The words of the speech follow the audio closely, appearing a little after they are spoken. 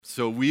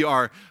So we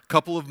are a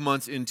couple of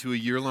months into a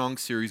year-long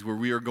series where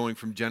we are going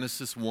from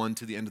Genesis 1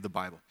 to the end of the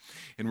Bible.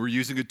 And we're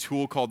using a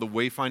tool called the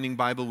Wayfinding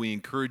Bible. We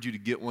encourage you to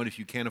get one. If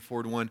you can't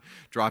afford one,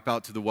 drop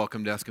out to the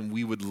welcome desk, and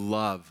we would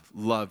love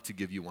to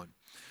give you one.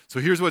 So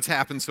here's what's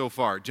happened so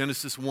far.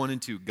 Genesis 1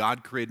 and 2,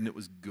 God created and it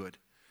was good.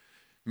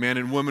 Man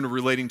and woman are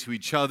relating to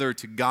each other,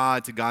 to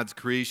God, to God's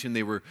creation.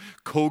 They were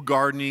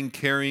co-gardening,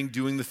 caring,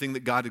 doing the thing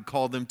that God had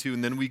called them to.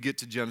 And then we get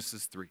to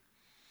Genesis 3,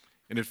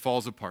 and it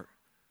falls apart.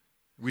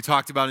 We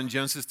talked about in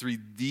Genesis 3,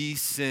 the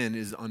sin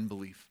is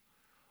unbelief.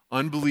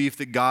 Unbelief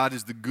that God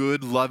is the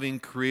good, loving,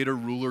 creator,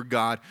 ruler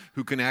God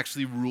who can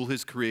actually rule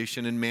his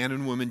creation, and man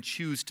and woman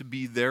choose to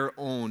be their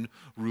own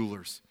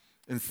rulers,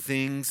 and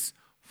things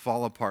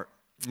fall apart.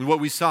 And what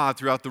we saw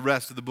throughout the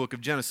rest of the book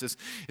of Genesis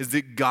is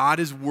that God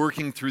is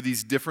working through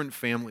these different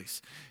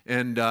families.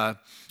 And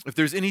if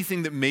there's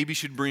anything that maybe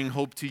should bring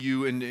hope to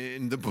you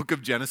in the book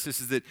of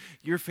Genesis, is that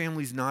your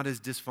family's not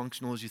as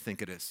dysfunctional as you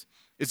think it is.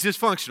 It's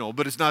dysfunctional,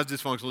 but it's not as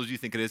dysfunctional as you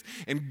think it is.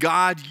 And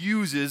God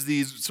uses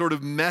these sort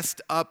of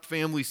messed up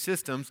family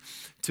systems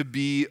to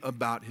be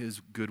about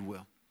his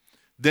goodwill.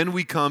 Then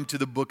we come to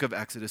the book of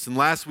Exodus. And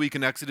last week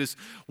in Exodus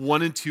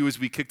 1 and 2, as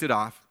we kicked it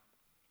off,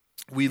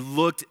 we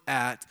looked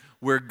at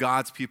where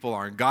God's people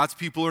are. And God's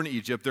people are in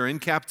Egypt. They're in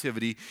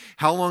captivity.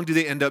 How long do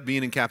they end up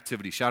being in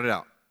captivity? Shout it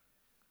out.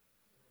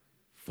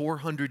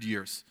 400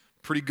 years.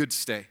 Pretty good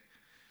stay.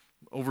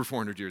 Over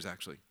 400 years,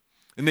 actually.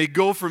 And they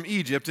go from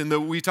Egypt,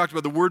 and we talked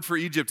about the word for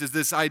Egypt is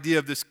this idea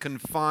of this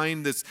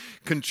confined, this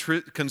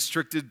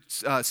constricted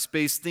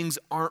space. Things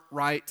aren't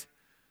right.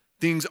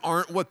 Things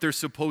aren't what they're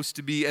supposed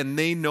to be, and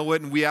they know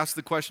it. And we ask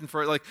the question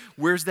for it, like,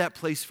 where's that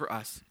place for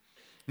us?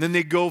 And then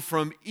they go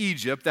from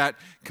Egypt, that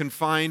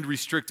confined,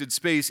 restricted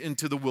space,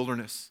 into the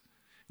wilderness.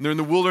 And they're in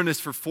the wilderness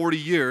for 40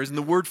 years, and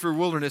the word for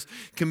wilderness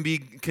can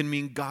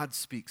mean God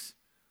speaks.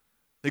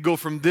 They go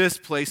from this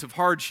place of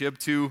hardship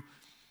to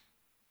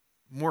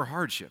more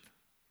hardship.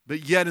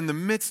 But yet in the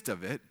midst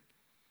of it,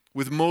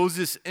 with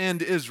Moses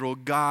and Israel,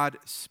 God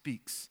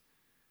speaks.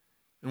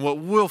 And what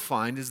we'll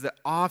find is that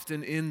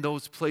often in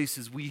those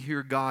places we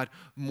hear God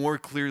more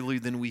clearly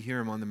than we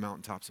hear him on the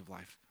mountaintops of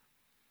life.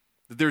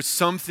 That there's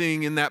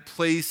something in that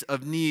place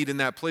of need, in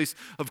that place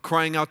of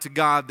crying out to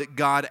God, that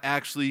God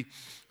actually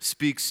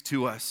speaks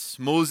to us.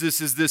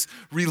 Moses is this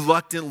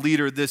reluctant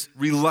leader, this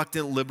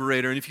reluctant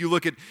liberator. And if you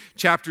look at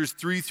chapters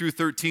 3 through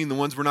 13, the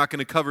ones we're not going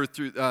to cover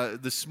through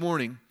this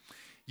morning,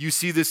 you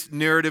see this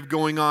narrative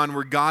going on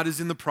where God is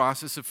in the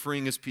process of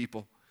freeing his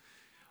people.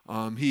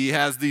 He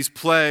has these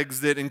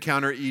plagues that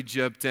encounter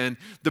Egypt and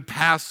the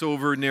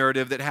Passover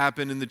narrative that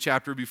happened in the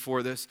chapter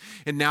before this.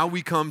 And now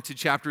we come to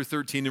chapter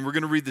 13, and we're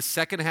going to read the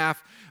second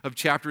half of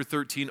chapter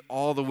 13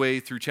 all the way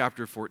through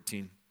chapter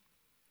 14.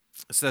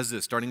 It says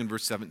this, starting in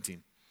verse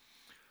 17.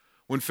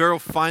 When Pharaoh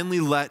finally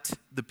let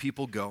the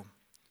people go,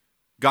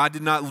 God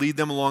did not lead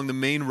them along the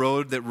main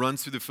road that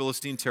runs through the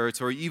Philistine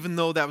territory, even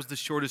though that was the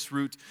shortest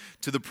route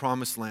to the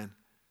promised land.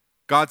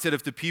 God said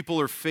if the people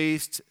are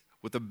faced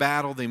with a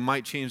battle, they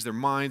might change their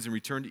minds and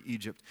return to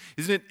Egypt.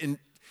 Isn't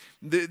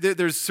it?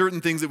 There's certain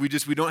things that we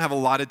don't have a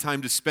lot of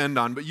time to spend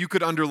on, but you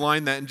could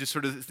underline that and just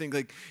sort of think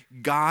like,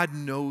 God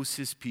knows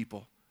his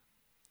people.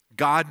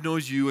 God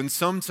knows you, and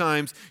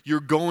sometimes you're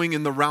going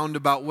in the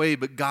roundabout way,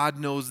 but God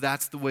knows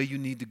that's the way you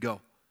need to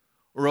go.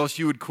 Or else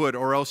you would quit,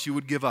 or else you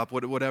would give up,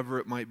 whatever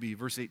it might be.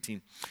 Verse 18.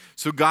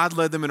 So God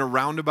led them in a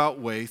roundabout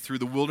way through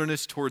the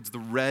wilderness towards the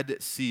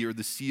Red Sea, or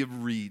the Sea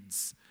of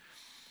Reeds.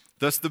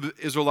 Thus the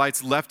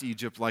Israelites left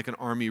Egypt like an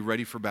army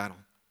ready for battle.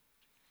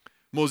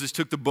 Moses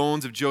took the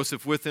bones of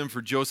Joseph with him,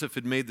 for Joseph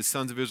had made the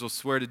sons of Israel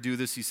swear to do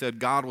this. He said,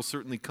 God will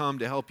certainly come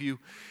to help you.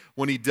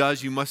 When he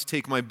does, you must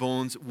take my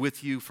bones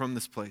with you from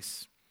this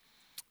place.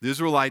 The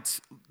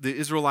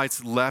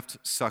Israelites left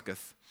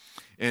Succoth.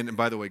 And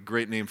by the way,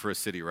 great name for a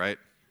city, right?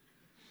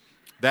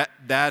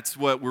 That's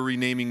what we're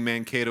renaming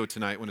Mankato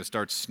tonight when it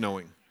starts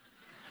snowing.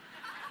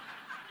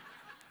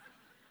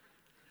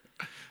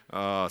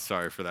 Oh,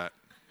 sorry for that.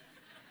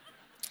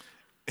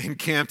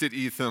 Encamped at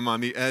Etham on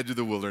the edge of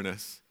the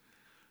wilderness.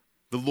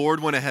 The Lord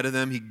went ahead of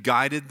them. He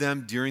guided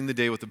them during the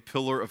day with a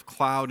pillar of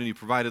cloud, and he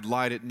provided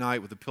light at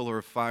night with a pillar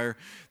of fire.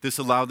 This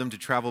allowed them to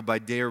travel by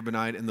day or by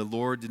night, and the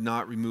Lord did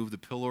not remove the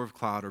pillar of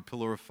cloud or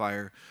pillar of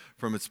fire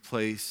from its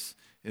place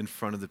in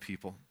front of the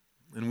people.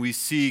 And we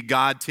see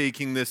God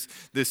taking this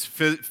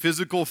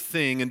physical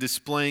thing and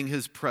displaying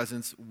his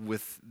presence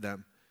with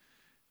them.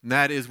 And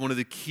that is one of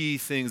the key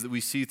things that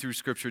we see through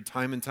Scripture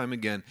time and time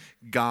again.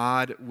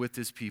 God with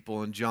his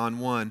people. In John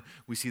 1,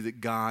 we see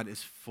that God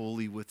is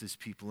fully with his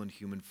people in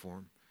human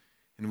form.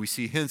 And we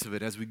see hints of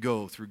it as we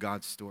go through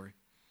God's story.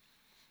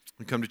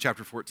 We come to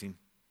chapter 14.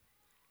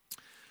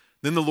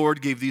 Then the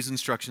Lord gave these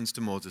instructions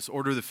to Moses.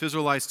 Order the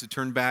Israelites to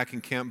turn back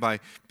and camp by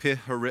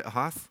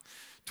Pi-hahiroth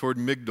toward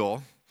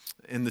Migdol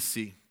in the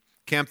sea.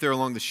 Camp there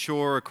along the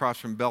shore across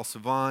from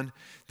Bel-Savan.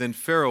 Then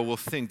Pharaoh will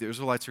think the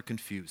Israelites are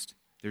confused.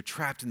 They're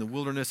trapped in the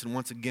wilderness, and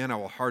once again I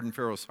will harden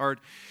Pharaoh's heart,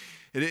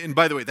 And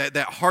by the way, that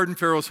hardened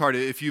Pharaoh's heart,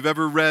 if you've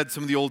ever read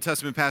some of the Old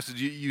Testament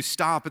passages, you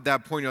stop at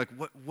that point. You're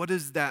like, what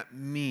does that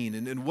mean?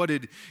 And what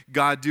did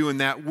God do?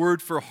 And that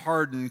word for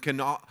hardened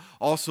can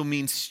also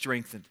mean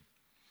strengthened.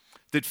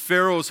 That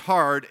Pharaoh's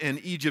heart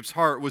and Egypt's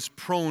heart was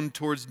prone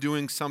towards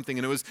doing something,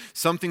 and it was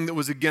something that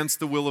was against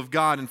the will of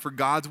God. And for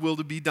God's will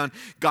to be done,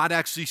 God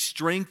actually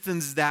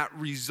strengthens that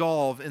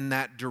resolve in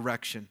that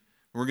direction.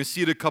 And we're going to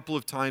see it a couple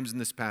of times in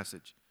this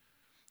passage.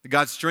 That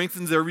God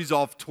strengthens their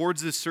resolve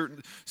towards this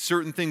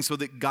certain thing so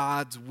that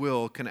God's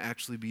will can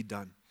actually be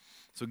done.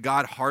 So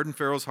God hardened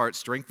Pharaoh's heart,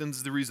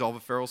 strengthens the resolve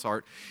of Pharaoh's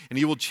heart, and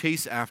he will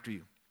chase after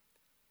you.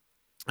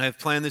 I have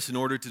planned this in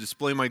order to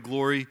display my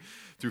glory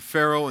through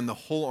Pharaoh and the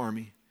whole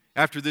army.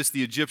 After this,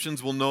 the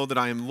Egyptians will know that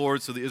I am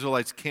Lord, so the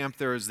Israelites camped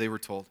there as they were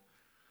told.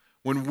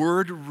 When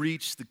word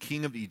reached the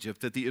king of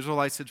Egypt that the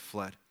Israelites had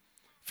fled,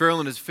 Pharaoh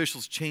and his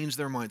officials changed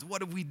their minds.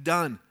 What have we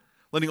done?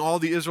 Letting all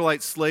the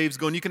Israelite slaves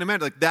go. And you can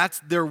imagine, like, that's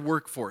their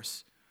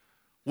workforce.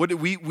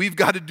 We've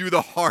got to do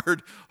the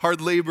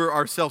hard labor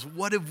ourselves.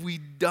 What have we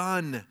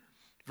done?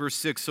 Verse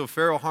 6, so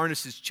Pharaoh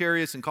harnessed his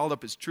chariots and called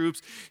up his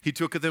troops. He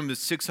took with him the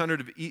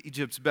 600 of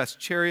Egypt's best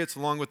chariots,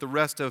 along with the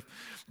rest of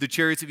the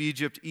chariots of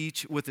Egypt,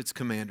 each with its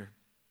commander.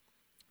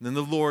 And then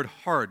the Lord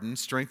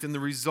strengthened the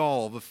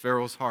resolve of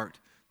Pharaoh's heart,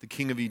 the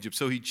king of Egypt.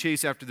 So he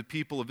chased after the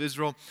people of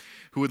Israel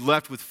who had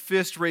left with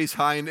fists raised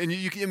high. And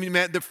you can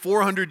imagine that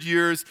 400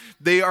 years,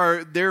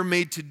 they're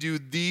made to do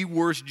the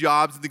worst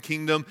jobs in the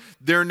kingdom.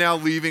 They're now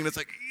leaving. It's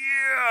like,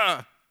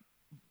 yeah,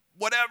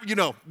 whatever,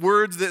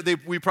 words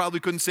that we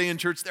probably couldn't say in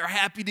church. They're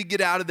happy to get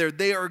out of there.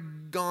 They are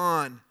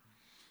gone.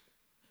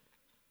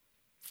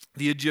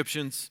 The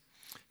Egyptians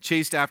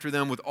chased after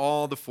them with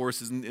all the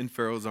forces in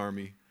Pharaoh's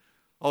army.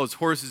 All his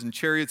horses and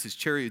chariots, his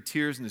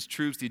charioteers and his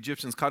troops, the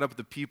Egyptians caught up with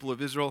the people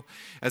of Israel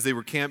as they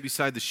were camped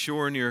beside the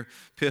shore near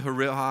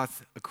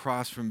Pihahiroth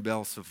across from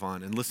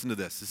Baal-Zephon. And listen to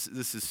this.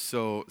 This is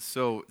so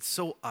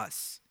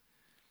us.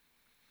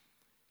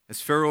 As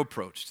Pharaoh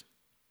approached,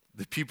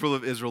 the people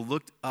of Israel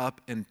looked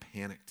up and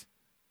panicked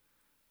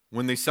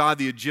when they saw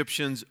the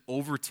Egyptians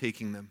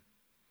overtaking them.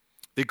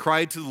 They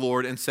cried to the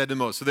Lord and said to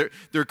Moses. So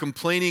they're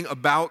complaining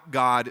about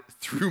God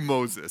through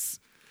Moses.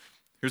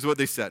 Here's what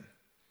they said.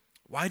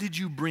 Why did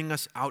you bring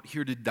us out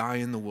here to die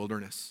in the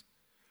wilderness?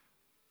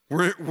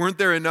 Weren't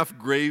there enough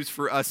graves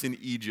for us in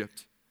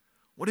Egypt?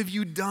 What have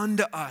you done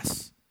to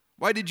us?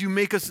 Why did you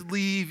make us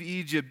leave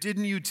Egypt?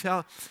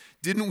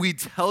 Didn't we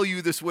tell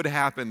you this would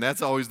happen?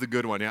 That's always the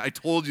good one. Yeah, I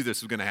told you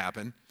this was going to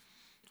happen.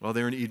 Well,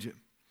 they're in Egypt.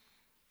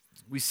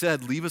 We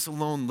said, leave us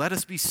alone. Let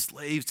us be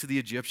slaves to the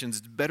Egyptians.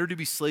 It's better to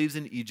be slaves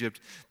in Egypt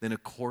than a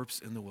corpse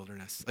in the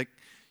wilderness. Like,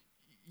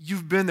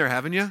 you've been there,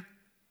 haven't you?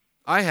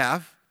 I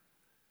have.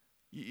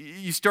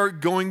 You start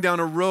going down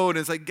a road, and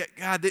it's like,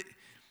 God,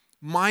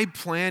 my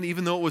plan,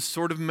 even though it was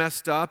sort of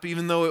messed up,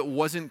 even though it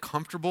wasn't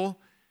comfortable,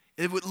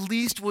 it at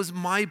least was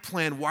my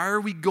plan. Why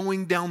are we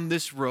going down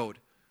this road?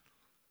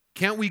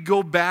 Can't we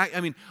go back?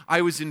 I mean,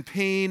 I was in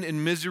pain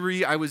and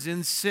misery. I was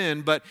in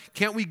sin, but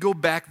can't we go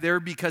back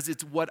there because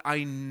it's what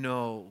I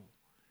know?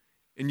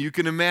 And you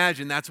can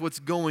imagine that's what's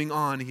going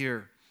on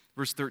here.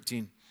 Verse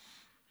 13.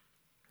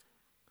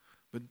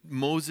 But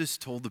Moses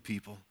told the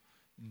people,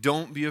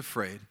 don't be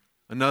afraid.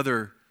 We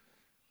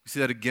see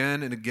that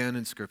again and again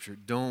in Scripture.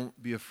 Don't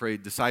be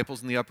afraid.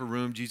 Disciples in the upper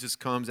room, Jesus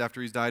comes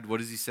after he's died. What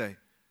does he say?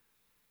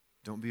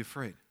 Don't be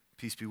afraid.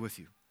 Peace be with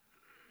you.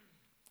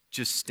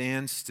 Just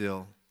stand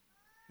still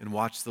and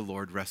watch the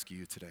Lord rescue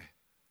you today.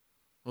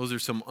 Those are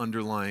some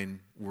underlying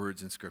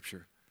words in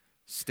Scripture.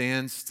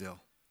 Stand still.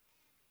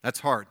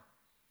 That's hard.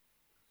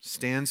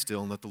 Stand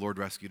still and let the Lord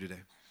rescue you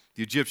today.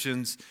 The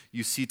Egyptians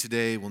you see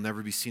today will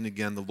never be seen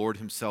again. The Lord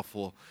himself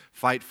will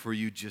fight for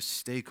you. Just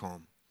stay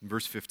calm.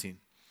 Verse 15.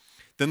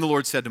 Then the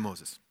Lord said to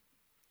Moses,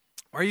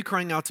 why are you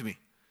crying out to me?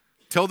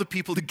 Tell the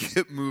people to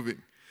get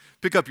moving.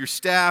 Pick up your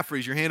staff,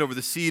 raise your hand over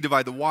the sea,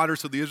 divide the water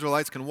so the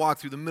Israelites can walk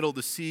through the middle of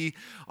the sea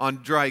on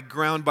dry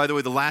ground. By the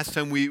way, the last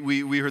time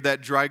we heard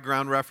that dry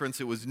ground reference,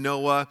 it was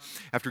Noah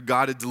after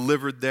God had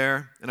delivered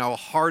there. And I will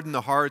harden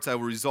the hearts. I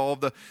will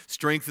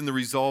strengthen the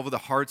resolve of the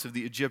hearts of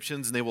the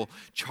Egyptians, and they will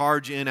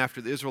charge in after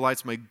the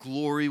Israelites. My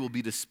glory will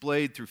be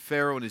displayed through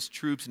Pharaoh and his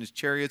troops and his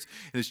chariots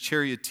and his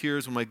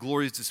charioteers. When my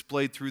glory is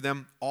displayed through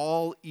them,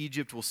 all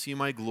Egypt will see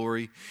my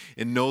glory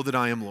and know that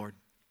I am Lord.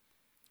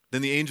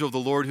 Then the angel of the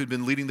Lord who had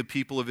been leading the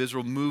people of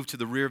Israel moved to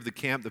the rear of the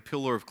camp. The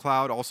pillar of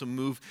cloud also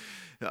moved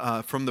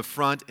from the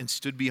front and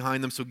stood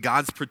behind them. So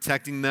God's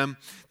protecting them.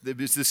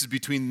 This is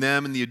between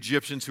them and the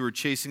Egyptians who are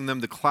chasing them.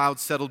 The cloud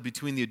settled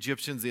between the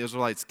Egyptians and the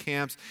Israelites'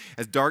 camps.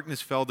 As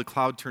darkness fell, the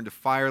cloud turned to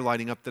fire,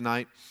 lighting up the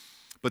night.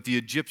 But the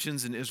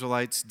Egyptians and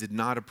Israelites did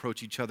not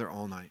approach each other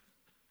all night.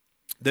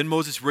 Then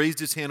Moses raised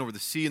his hand over the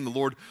sea, and the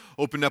Lord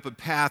opened up a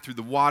path through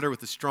the water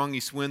with a strong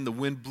east wind. The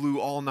wind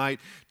blew all night,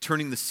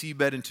 turning the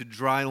seabed into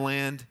dry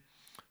land.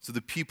 So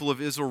the people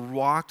of Israel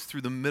walked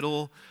through the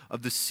middle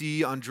of the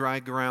sea on dry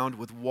ground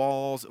with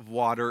walls of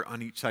water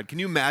on each side. Can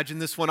you imagine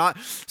this one?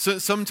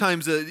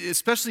 Sometimes,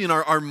 especially in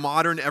our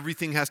modern,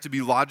 everything has to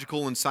be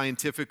logical and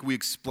scientific, we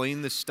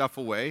explain this stuff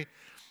away.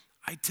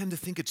 I tend to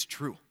think it's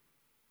true.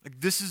 Like,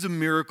 this is a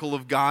miracle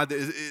of God that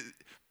is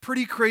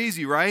pretty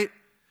crazy, right?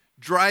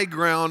 Dry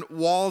ground,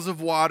 walls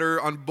of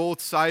water on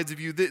both sides of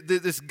you.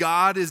 This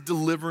God is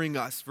delivering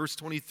us. Verse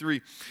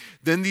 23,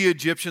 then the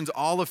Egyptians,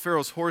 all of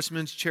Pharaoh's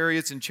horsemen,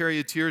 chariots, and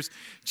charioteers,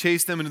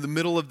 chased them into the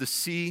middle of the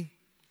sea.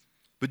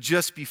 But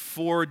just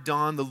before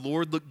dawn, the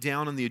Lord looked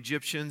down on the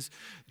Egyptian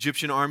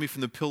army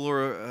from the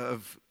pillar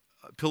of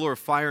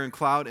fire and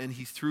cloud, and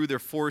he threw their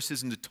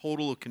forces into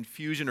total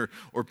confusion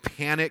or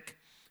panic.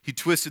 He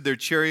twisted their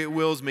chariot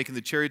wheels, making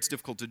the chariots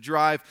difficult to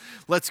drive.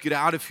 Let's get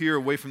out of here,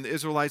 away from the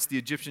Israelites. The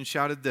Egyptians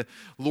shouted, the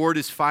Lord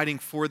is fighting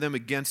for them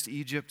against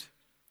Egypt.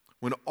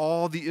 When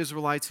all the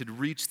Israelites had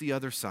reached the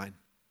other side,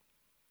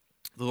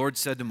 the Lord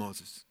said to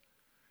Moses,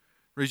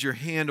 raise your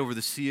hand over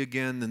the sea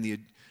again, then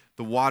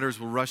the waters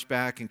will rush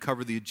back and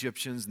cover the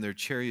Egyptians and their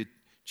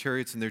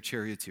chariots and their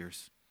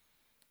charioteers.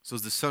 So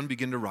as the sun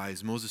began to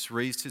rise, Moses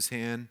raised his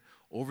hand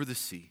over the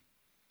sea.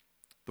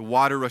 The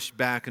water rushed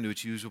back into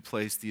its usual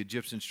place. The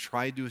Egyptians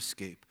tried to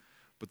escape,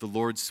 but the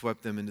Lord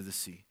swept them into the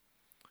sea.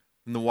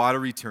 And the water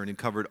returned and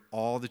covered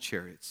all the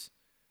chariots,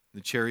 the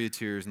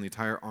charioteers, and the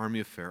entire army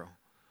of Pharaoh,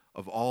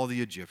 of all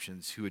the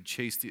Egyptians who had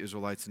chased the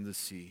Israelites into the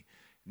sea.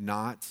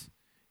 Not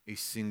a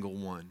single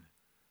one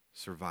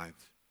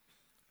survived.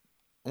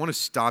 I want to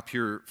stop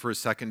here for a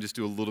second, just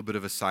do a little bit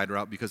of a side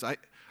route, because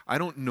I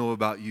don't know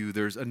about you.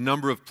 There's a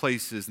number of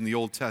places in the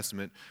Old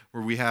Testament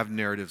where we have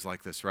narratives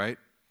like this, right?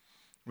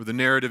 Where the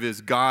narrative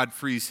is God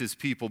frees his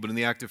people, but in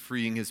the act of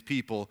freeing his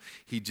people,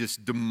 he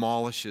just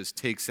demolishes,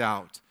 takes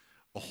out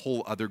a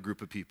whole other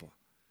group of people.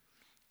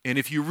 And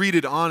if you read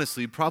it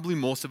honestly, probably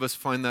most of us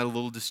find that a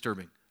little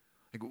disturbing.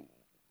 Like,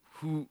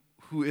 who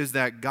is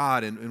that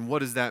God, and what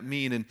does that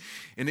mean?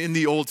 And in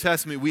the Old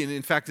Testament,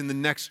 in fact, in the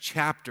next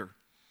chapter,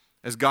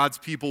 as God's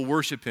people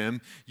worship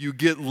him, you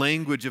get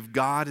language of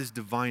God as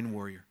divine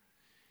warrior.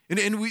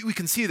 And we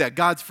can see that.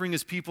 God's freeing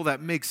his people,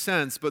 that makes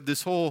sense, but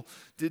this whole,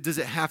 does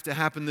it have to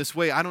happen this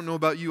way? I don't know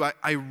about you.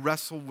 I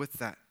wrestle with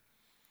that.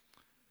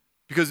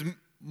 Because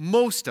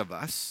most of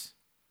us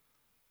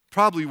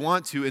probably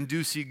want to and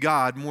do see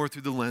God more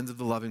through the lens of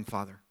the loving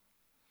Father.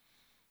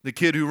 The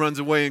kid who runs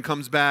away and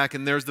comes back,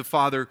 and there's the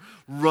father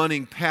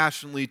running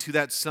passionately to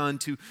that son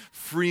to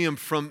free him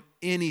from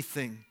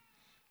anything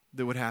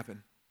that would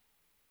happen.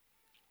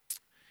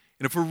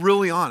 And if we're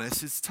really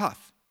honest, it's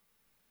tough.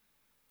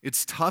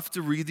 It's tough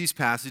to read these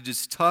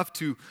passages. It's tough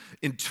to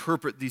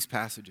interpret these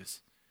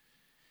passages.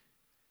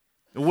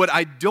 And what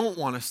I don't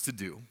want us to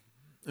do,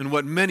 and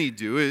what many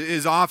do,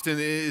 is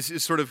often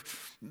sort of,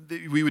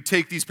 we would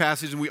take these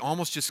passages and we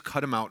almost just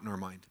cut them out in our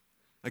mind.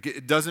 Like,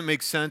 it doesn't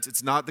make sense.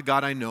 It's not the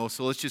God I know,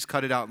 so let's just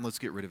cut it out and let's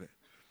get rid of it.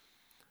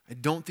 I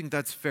don't think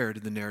that's fair to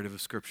the narrative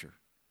of Scripture.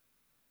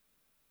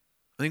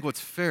 I think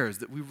what's fair is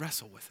that we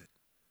wrestle with it.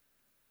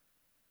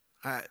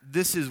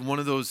 This is one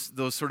of those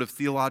sort of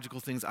theological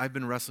things I've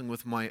been wrestling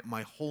with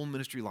my whole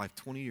ministry life,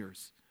 20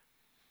 years.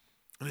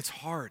 And it's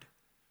hard.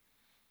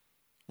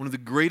 One of the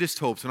greatest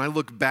hopes, and I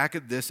look back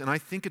at this and I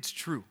think it's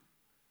true.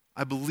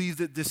 I believe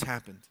that this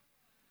happened.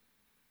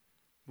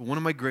 But one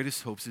of my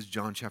greatest hopes is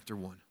John chapter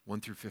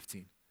 1 through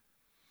 15.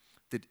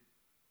 That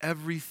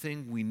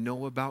everything we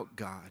know about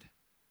God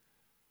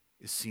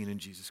is seen in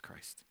Jesus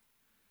Christ.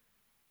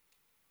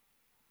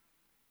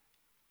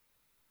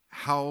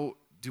 How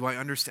do I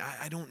understand?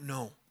 I don't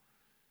know.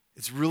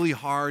 It's really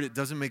hard. It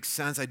doesn't make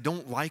sense. I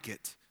don't like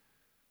it.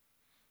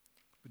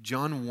 But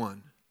John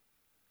 1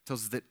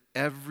 tells us that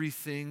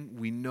everything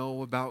we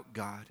know about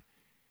God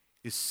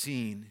is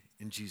seen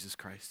in Jesus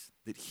Christ.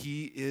 That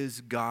he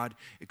is God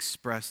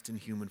expressed in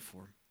human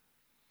form.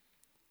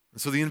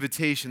 And so the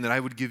invitation that I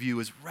would give you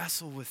is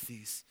wrestle with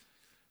these.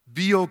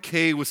 Be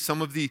okay with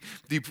some of the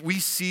we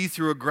see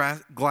through a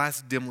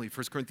glass dimly.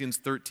 1 Corinthians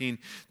 13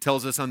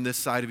 tells us on this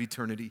side of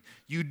eternity.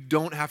 You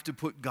don't have to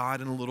put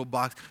God in a little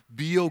box.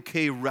 Be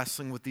okay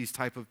wrestling with these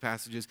type of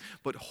passages,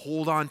 but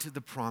hold on to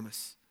the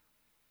promise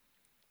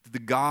that the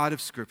God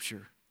of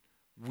Scripture,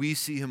 we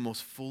see him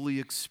most fully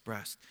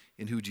expressed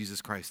in who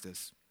Jesus Christ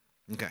is.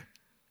 Okay.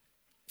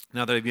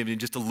 Now that I've given you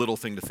just a little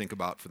thing to think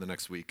about for the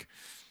next week,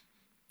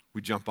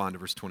 we jump on to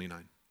verse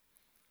 29.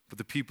 But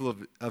the people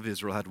of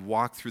Israel had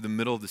walked through the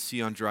middle of the sea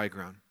on dry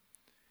ground.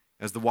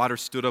 As the water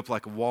stood up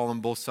like a wall on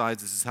both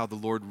sides, this is how the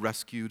Lord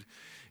rescued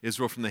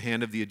Israel from the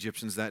hand of the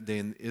Egyptians that day.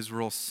 And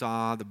Israel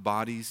saw the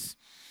bodies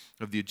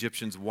of the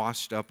Egyptians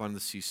washed up on the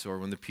seashore.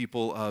 When the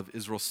people of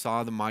Israel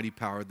saw the mighty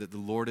power that the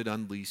Lord had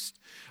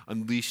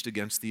unleashed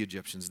against the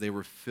Egyptians, they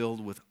were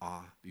filled with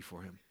awe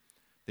before him.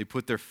 They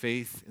put their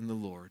faith in the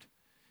Lord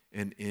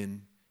and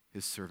in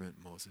his servant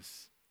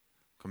Moses.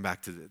 Come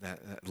back to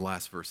that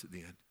last verse at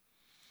the end.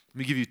 Let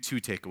me give you two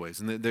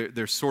takeaways, and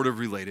they're sort of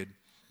related.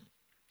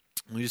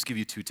 Let me just give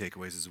you two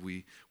takeaways as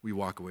we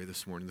walk away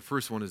this morning. The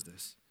first one is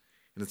this,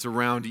 and it's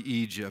around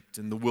Egypt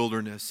and the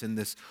wilderness and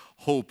this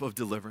hope of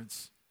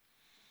deliverance.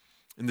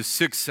 In the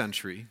 6th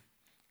century,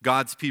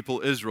 God's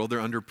people, Israel, they're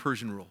under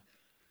Persian rule.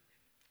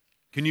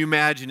 Can you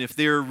imagine if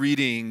they're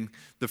reading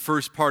the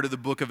first part of the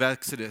book of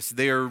Exodus,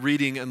 they are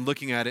reading and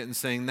looking at it and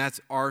saying,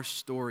 that's our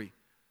story.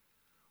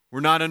 We're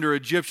not under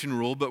Egyptian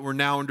rule, but we're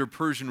now under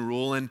Persian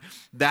rule, and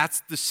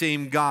that's the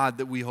same God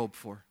that we hope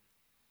for.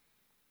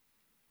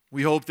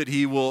 We hope that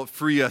he will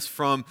free us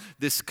from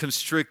this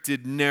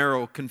constricted,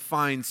 narrow,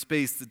 confined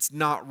space that's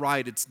not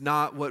right. It's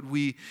not what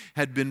we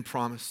had been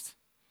promised.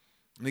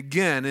 And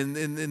again,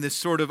 in this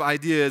sort of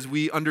idea, as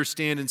we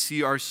understand and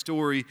see our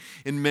story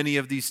in many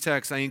of these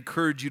texts, I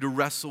encourage you to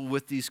wrestle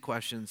with these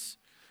questions.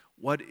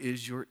 What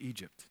is your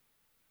Egypt?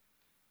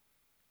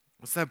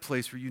 What's that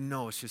place where you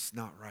know it's just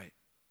not right?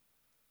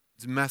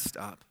 It's messed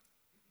up.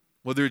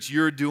 Whether it's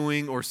your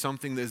doing or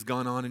something that has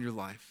gone on in your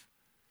life.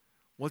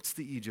 What's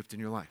the Egypt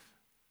in your life?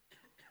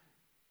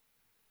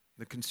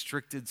 The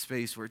constricted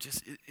space where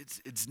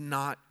it's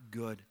not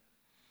good.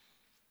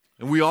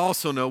 And we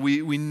also know,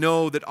 we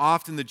know that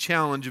often the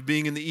challenge of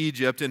being in the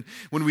Egypt, and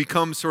when we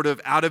come sort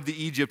of out of the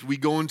Egypt, we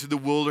go into the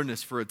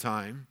wilderness for a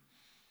time.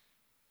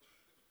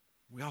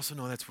 We also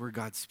know that's where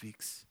God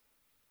speaks.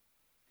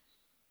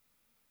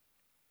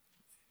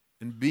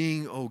 And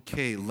being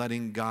okay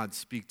letting God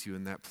speak to you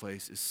in that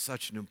place is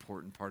such an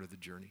important part of the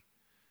journey.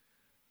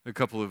 A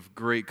couple of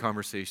great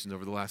conversations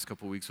over the last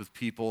couple of weeks with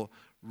people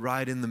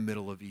right in the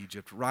middle of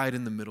Egypt, right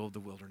in the middle of the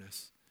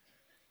wilderness.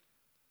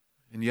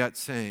 And yet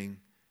saying,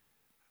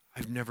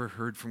 I've never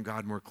heard from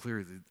God more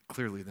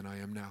clearly than I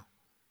am now.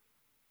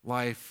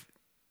 Life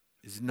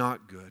is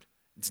not good.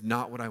 It's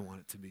not what I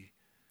want it to be.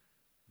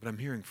 But I'm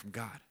hearing from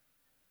God.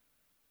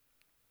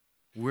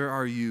 Where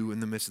are you in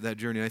the midst of that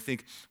journey? I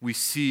think we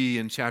see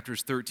in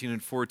chapters 13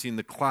 and 14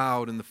 the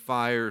cloud and the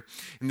fire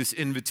and this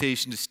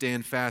invitation to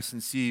stand fast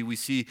and see. We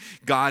see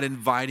God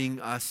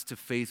inviting us to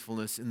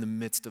faithfulness in the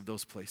midst of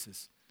those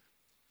places.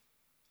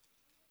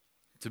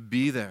 To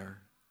be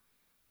there,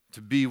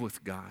 to be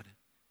with God,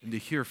 and to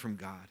hear from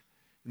God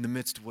in the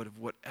midst of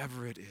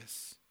whatever it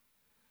is.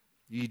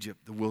 Egypt,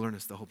 the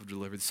wilderness, the hope of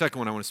deliverance. The second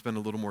one I want to spend a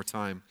little more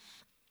time,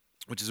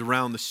 which is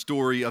around the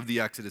story of the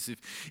Exodus.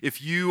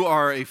 If you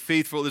are a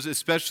faithful,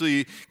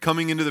 especially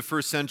coming into the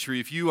first century,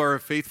 if you are a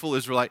faithful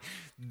Israelite,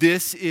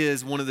 this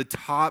is one of the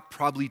top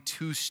probably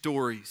two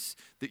stories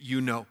that you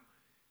know.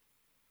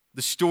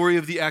 The story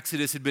of the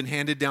Exodus had been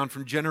handed down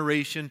from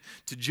generation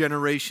to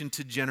generation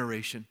to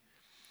generation.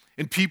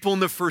 And people in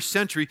the first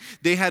century,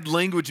 they had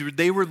language.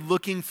 They were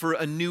looking for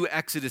a new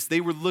Exodus. They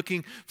were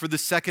looking for the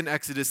second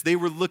Exodus. They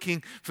were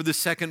looking for the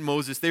second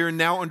Moses. They are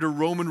now under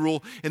Roman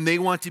rule, and they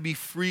want to be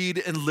freed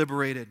and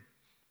liberated.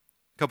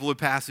 A couple of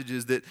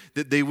passages that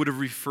they would have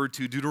referred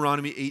to.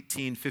 Deuteronomy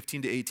 18,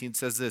 15 to 18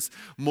 says this.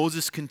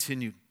 Moses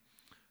continued,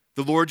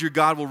 "The Lord your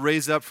God will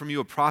raise up from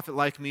you a prophet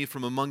like me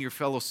from among your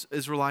fellow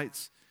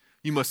Israelites.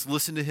 You must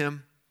listen to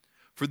him,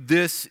 for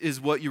this is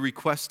what you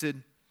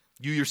requested.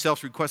 You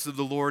yourselves requested of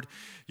the Lord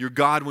your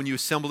God when you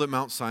assembled at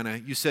Mount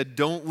Sinai. You said,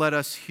 'Don't let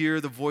us hear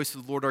the voice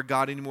of the Lord our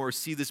God anymore or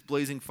see this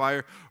blazing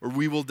fire, or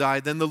we will die.'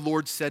 Then the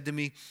Lord said to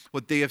me,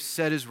 'What they have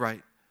said is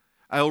right.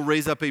 I will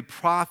raise up a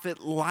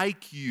prophet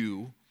like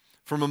you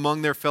from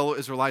among their fellow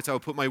Israelites. I will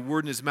put my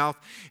word in his mouth,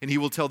 and he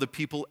will tell the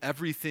people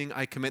everything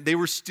I command.'" They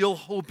were still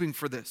hoping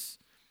for this.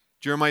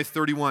 Jeremiah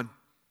 31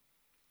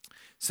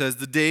 says,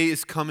 "The day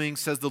is coming,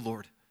 says the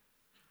Lord,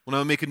 when I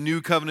will make a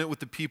new covenant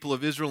with the people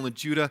of Israel and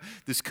Judah.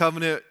 This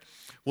covenant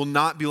will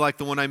not be like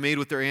the one I made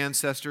with their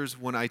ancestors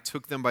when I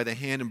took them by the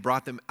hand and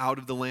brought them out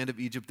of the land of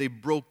Egypt. They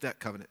broke that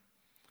covenant.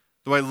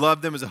 Though I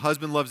loved them as a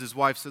husband loves his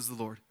wife, says the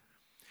Lord.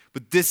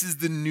 But this is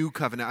the new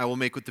covenant I will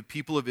make with the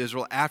people of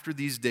Israel after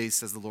these days,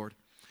 says the Lord.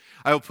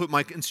 I will put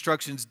my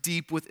instructions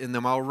deep within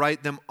them. I will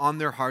write them on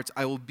their hearts.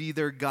 I will be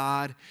their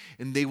God,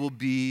 and they will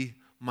be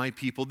my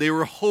people." They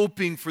were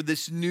hoping for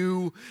this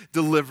new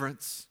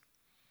deliverance.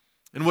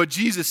 And what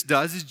Jesus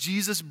does is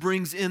Jesus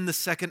brings in the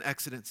second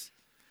Exodus.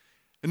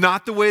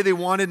 Not the way they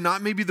wanted,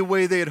 not maybe the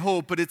way they had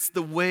hoped, but it's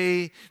the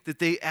way that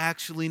they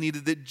actually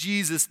needed. That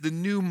Jesus, the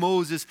new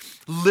Moses,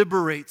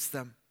 liberates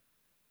them.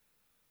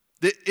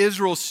 The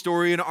Israel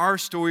story and our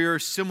story are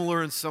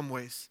similar in some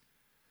ways.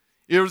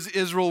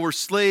 Israel were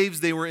slaves,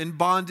 they were in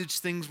bondage,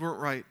 things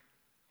weren't right.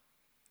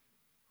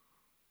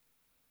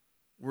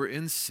 We're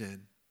in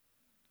sin,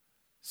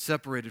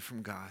 separated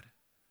from God.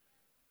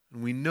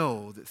 And we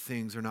know that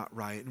things are not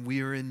right, and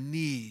we are in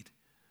need.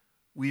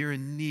 We are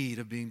in need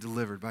of being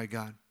delivered by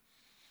God.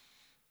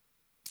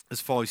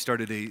 This fall, we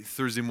started a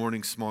Thursday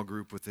morning small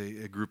group with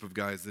a group of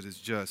guys that is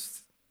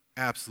just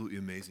absolutely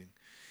amazing.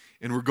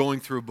 And we're going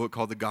through a book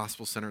called The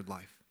Gospel-Centered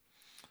Life.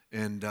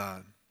 And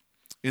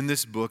in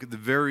this book, at the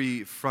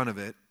very front of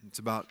it, it's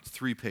about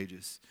 3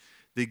 pages,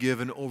 they give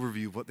an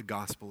overview of what the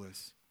gospel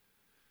is.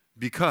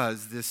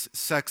 Because this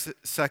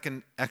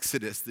second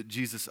Exodus that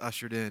Jesus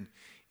ushered in,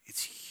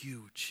 it's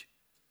huge.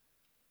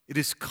 It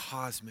is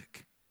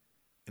cosmic,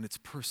 and it's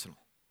personal.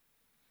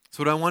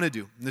 So what I want to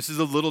do, and this is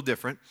a little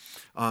different,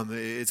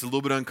 it's a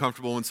little bit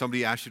uncomfortable when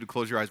somebody asks you to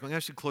close your eyes, but I'm going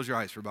to ask you to close your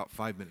eyes for about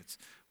 5 minutes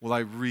while I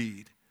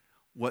read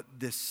what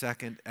this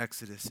second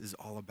Exodus is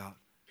all about.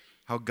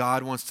 How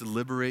God wants to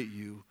liberate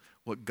you,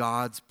 what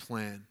God's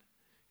plan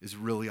is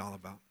really all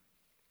about.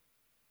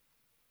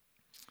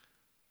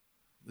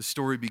 The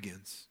story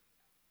begins,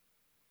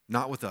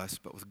 not with us,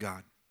 but with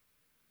God.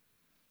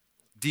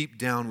 Deep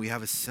down, we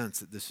have a sense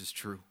that this is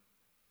true.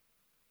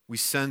 we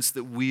sense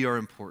that we are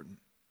important,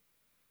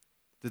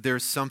 that there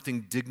is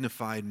something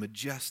dignified,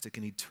 majestic,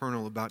 and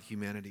eternal about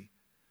humanity.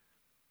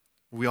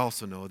 We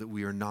also know that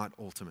we are not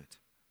ultimate.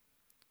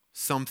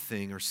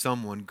 Something or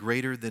someone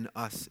greater than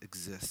us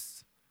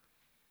exists.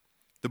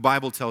 The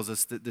Bible tells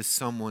us that this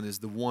someone is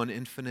the one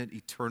infinite,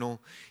 eternal,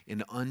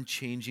 and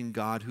unchanging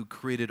God who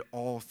created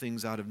all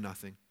things out of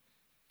nothing.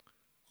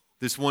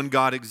 This one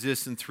God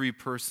exists in three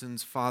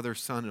persons, Father,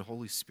 Son, and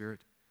Holy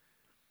Spirit.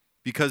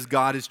 Because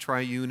God is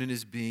triune in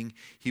his being,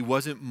 he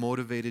wasn't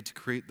motivated to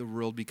create the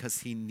world because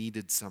he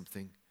needed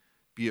something,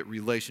 be it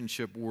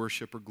relationship,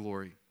 worship, or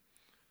glory.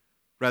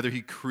 Rather,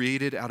 he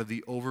created out of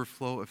the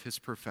overflow of his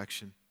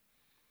perfection,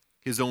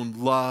 his own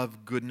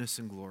love, goodness,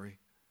 and glory.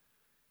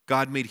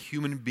 God made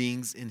human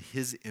beings in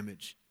his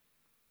image,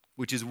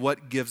 which is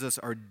what gives us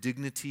our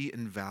dignity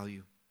and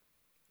value.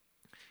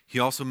 He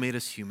also made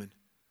us human,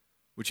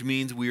 which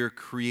means we are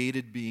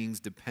created beings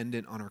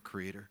dependent on our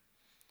Creator.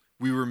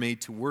 We were made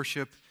to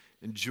worship,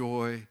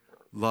 enjoy,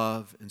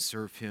 love, and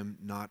serve him,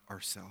 not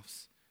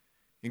ourselves.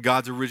 In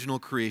God's original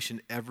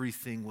creation,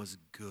 everything was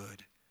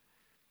good.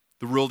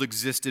 The world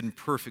existed in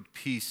perfect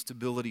peace,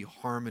 stability,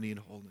 harmony,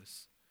 and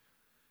wholeness.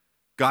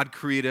 God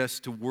created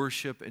us to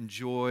worship,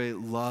 enjoy,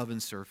 love,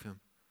 and serve him.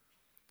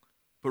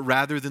 But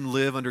rather than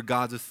live under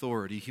God's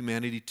authority,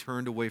 humanity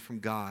turned away from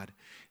God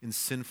in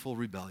sinful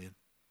rebellion.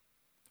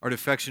 Our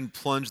defection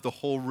plunged the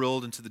whole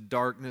world into the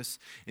darkness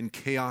and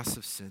chaos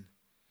of sin.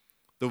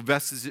 Though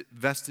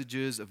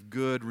vestiges of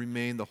good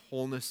remain, the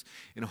wholeness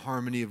and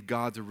harmony of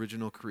God's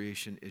original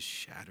creation is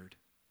shattered.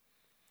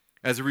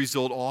 As a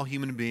result, all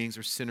human beings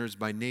are sinners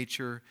by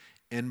nature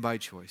and by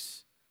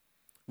choice.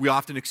 We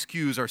often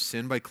excuse our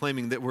sin by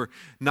claiming that we're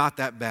not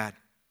that bad.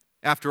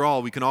 After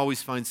all, we can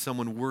always find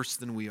someone worse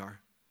than we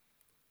are.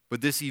 But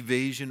this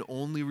evasion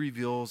only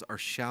reveals our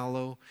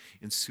shallow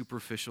and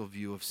superficial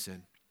view of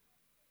sin.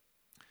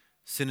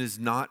 Sin is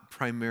not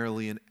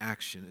primarily an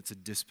action, it's a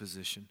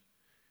disposition.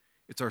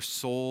 It's our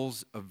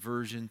soul's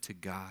aversion to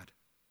God.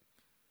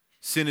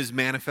 Sin is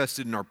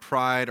manifested in our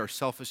pride, our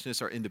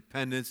selfishness, our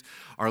independence,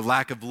 our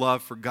lack of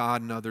love for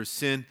God and others.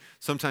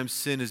 Sometimes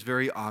sin is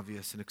very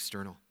obvious and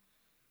external.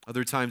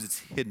 Other times it's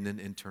hidden and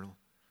internal.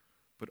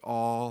 But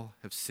all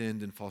have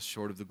sinned and fall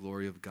short of the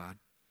glory of God.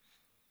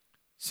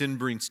 Sin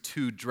brings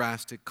two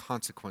drastic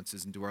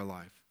consequences into our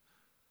life.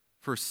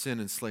 First, sin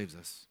enslaves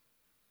us.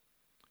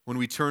 When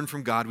we turn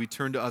from God, we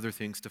turn to other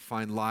things to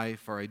find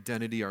life, our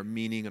identity, our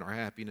meaning, and our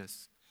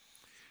happiness.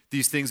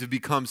 These things have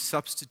become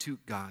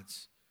substitute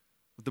gods,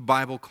 what the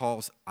Bible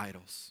calls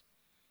idols,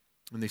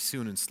 and they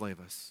soon enslave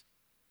us,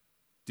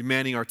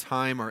 demanding our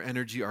time, our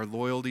energy, our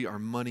loyalty, our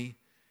money,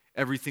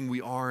 everything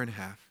we are and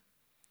have.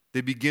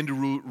 They begin to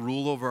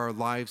rule over our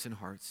lives and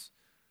hearts.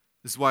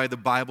 This is why the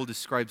Bible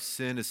describes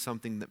sin as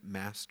something that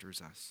masters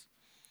us.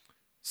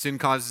 Sin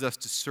causes us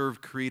to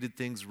serve created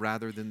things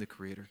rather than the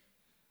Creator.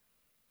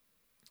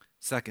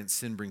 Second,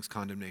 sin brings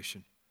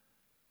condemnation.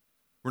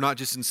 We're not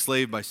just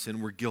enslaved by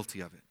sin, we're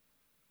guilty of it.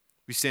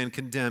 We stand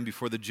condemned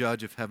before the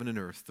judge of heaven and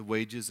earth. The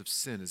wages of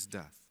sin is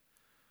death.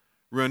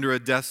 We're under a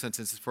death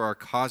sentence for our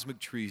cosmic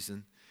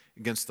treason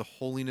against the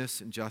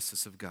holiness and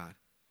justice of God.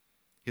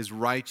 His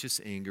righteous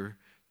anger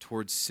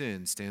towards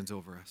sin stands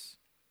over us.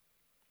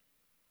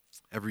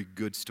 Every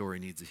good story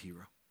needs a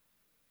hero.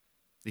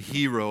 The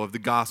hero of the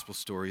gospel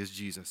story is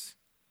Jesus.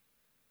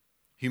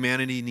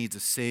 Humanity needs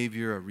a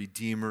Savior, a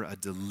Redeemer, a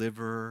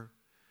Deliverer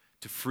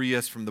to free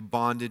us from the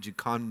bondage and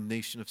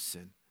condemnation of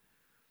sin,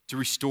 to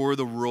restore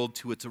the world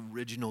to its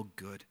original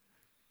good.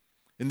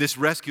 And this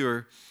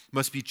rescuer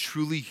must be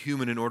truly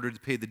human in order to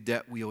pay the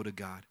debt we owe to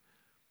God.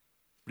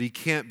 But he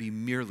can't be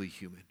merely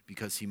human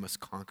because he must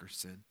conquer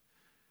sin.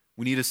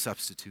 We need a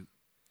substitute,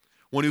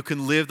 one who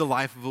can live the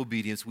life of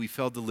obedience we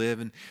failed to live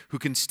and who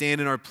can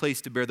stand in our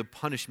place to bear the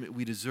punishment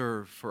we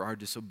deserve for our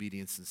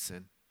disobedience and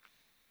sin.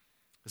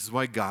 This is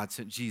why God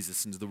sent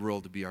Jesus into the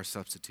world to be our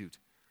substitute.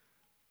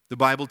 The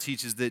Bible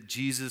teaches that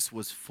Jesus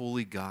was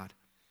fully God,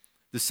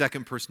 the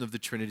second person of the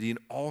Trinity, and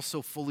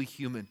also fully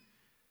human.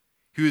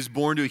 He was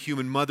born to a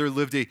human mother,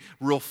 lived a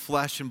real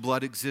flesh and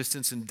blood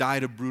existence, and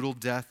died a brutal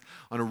death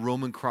on a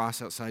Roman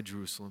cross outside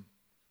Jerusalem.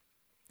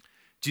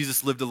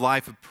 Jesus lived a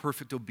life of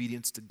perfect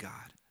obedience to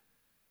God,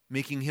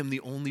 making him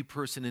the only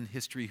person in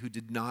history who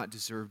did not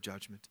deserve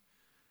judgment.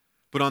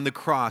 But on the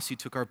cross, he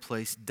took our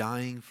place,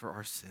 dying for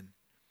our sin.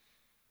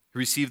 He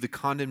received the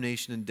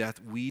condemnation and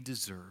death we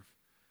deserve,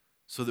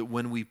 so that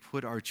when we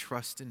put our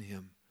trust in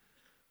him,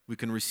 we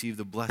can receive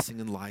the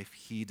blessing and life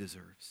he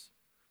deserves.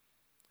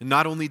 And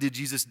not only did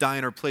Jesus die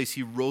in our place,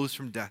 he rose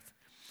from death,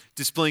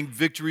 displaying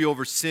victory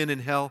over sin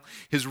and hell.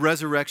 His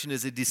resurrection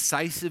is a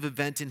decisive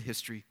event in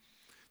history.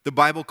 The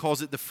Bible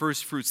calls it the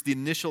first fruits, the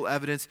initial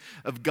evidence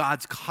of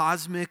God's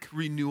cosmic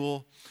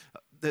renewal,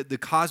 the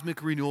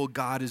cosmic renewal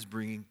God is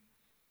bringing.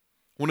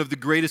 One of the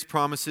greatest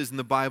promises in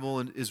the Bible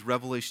is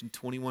Revelation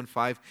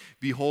 21:5.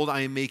 Behold,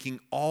 I am making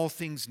all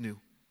things new.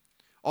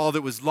 All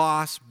that was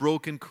lost,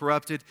 broken,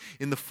 corrupted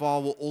in the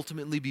fall will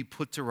ultimately be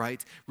put to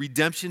right.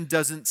 Redemption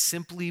doesn't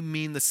simply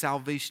mean the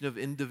salvation of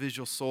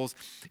individual souls.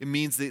 It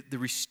means the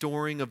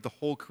restoring of the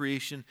whole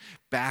creation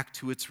back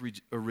to its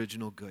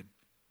original good.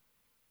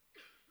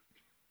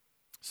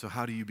 So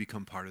how do you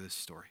become part of this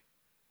story?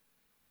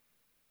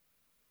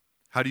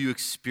 How do you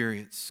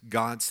experience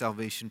God's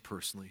salvation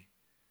personally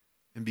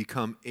and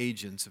become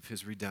agents of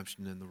his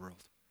redemption in the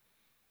world?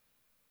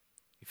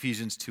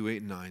 Ephesians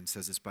 2:8-9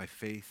 says it's by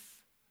faith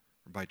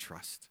or by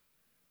trust.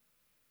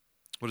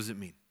 What does it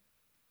mean?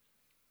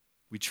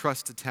 We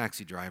trust a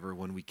taxi driver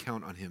when we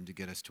count on him to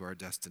get us to our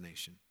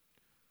destination.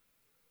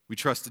 We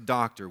trust a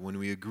doctor when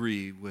we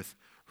agree with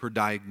her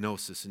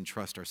diagnosis and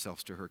trust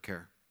ourselves to her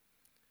care.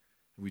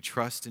 We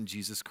trust in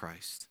Jesus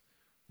Christ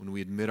when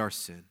we admit our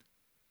sin,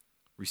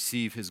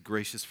 receive his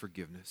gracious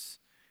forgiveness,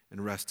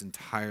 and rest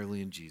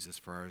entirely in Jesus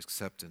for our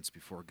acceptance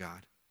before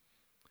God.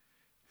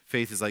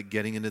 Faith is like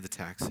getting into the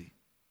taxi.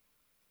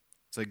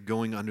 It's like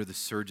going under the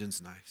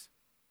surgeon's knives.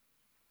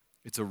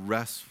 It's a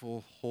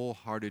restful,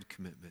 wholehearted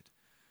commitment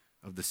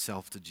of the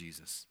self to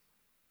Jesus.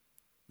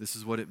 This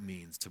is what it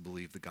means to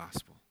believe the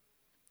gospel.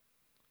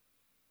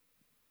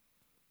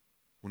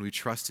 When we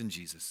trust in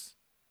Jesus,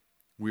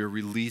 we are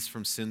released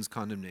from sin's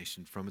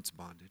condemnation, from its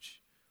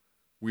bondage.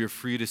 We are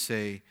free to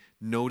say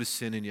no to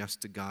sin and yes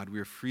to God. We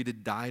are free to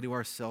die to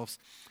ourselves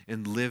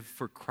and live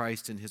for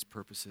Christ and his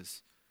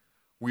purposes.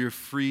 We are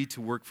free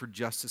to work for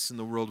justice in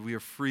the world. We are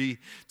free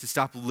to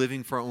stop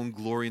living for our own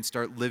glory and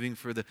start living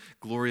for the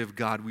glory of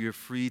God. We are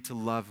free to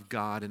love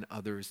God and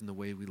others in the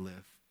way we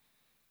live.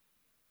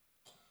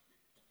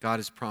 God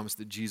has promised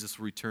that Jesus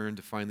will return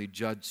to finally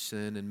judge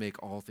sin and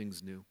make all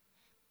things new.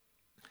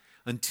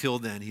 Until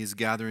then, he is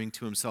gathering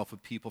to himself a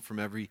people from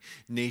every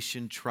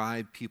nation,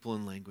 tribe, people,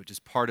 and language. As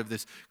part of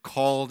this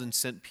called and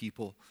sent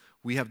people,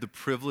 we have the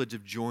privilege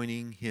of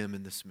joining him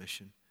in this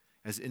mission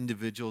as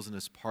individuals and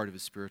as part of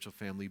his spiritual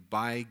family.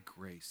 By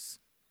grace,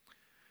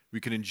 we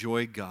can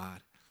enjoy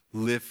God,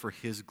 live for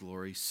his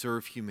glory,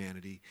 serve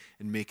humanity,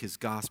 and make his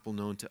gospel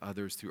known to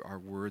others through our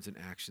words and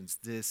actions.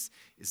 This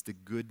is the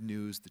good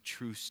news, the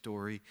true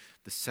story,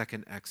 the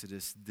second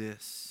Exodus.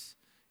 This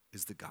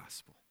is the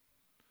gospel.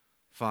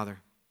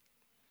 Father,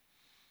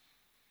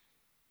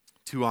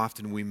 too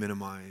often we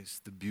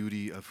minimize the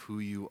beauty of who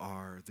you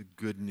are, the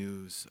good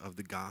news of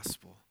the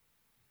gospel.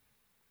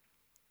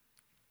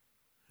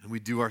 And we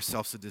do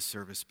ourselves a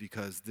disservice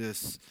because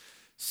this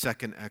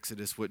second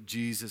Exodus, what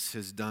Jesus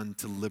has done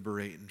to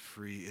liberate and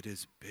free, it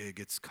is big,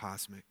 it's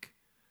cosmic,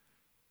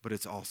 but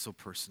it's also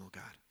personal,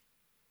 God.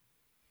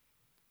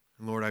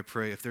 And Lord, I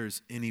pray if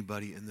there's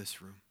anybody in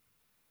this room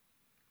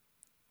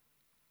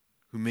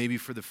who maybe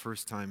for the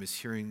first time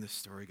is hearing this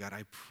story, God,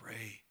 I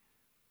pray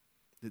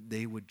that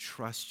they would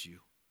trust you,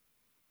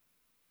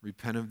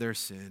 repent of their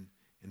sin,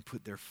 and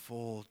put their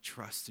full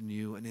trust in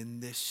you and in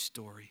this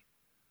story.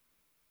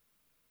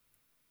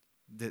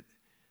 That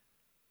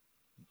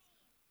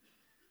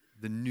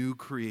the new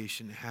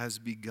creation has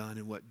begun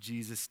in what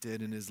Jesus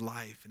did in his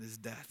life and his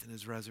death and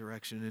his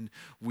resurrection. And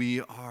we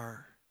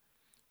are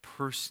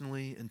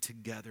personally and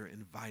together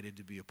invited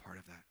to be a part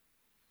of that.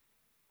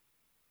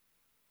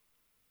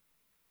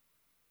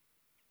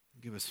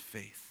 Give us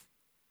faith.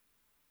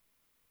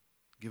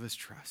 Give us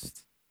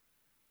trust.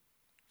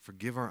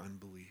 Forgive our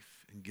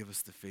unbelief and give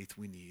us the faith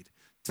we need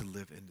to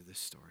live into this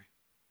story.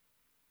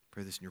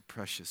 Pray this in your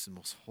precious and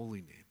most holy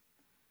name.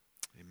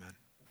 Amen.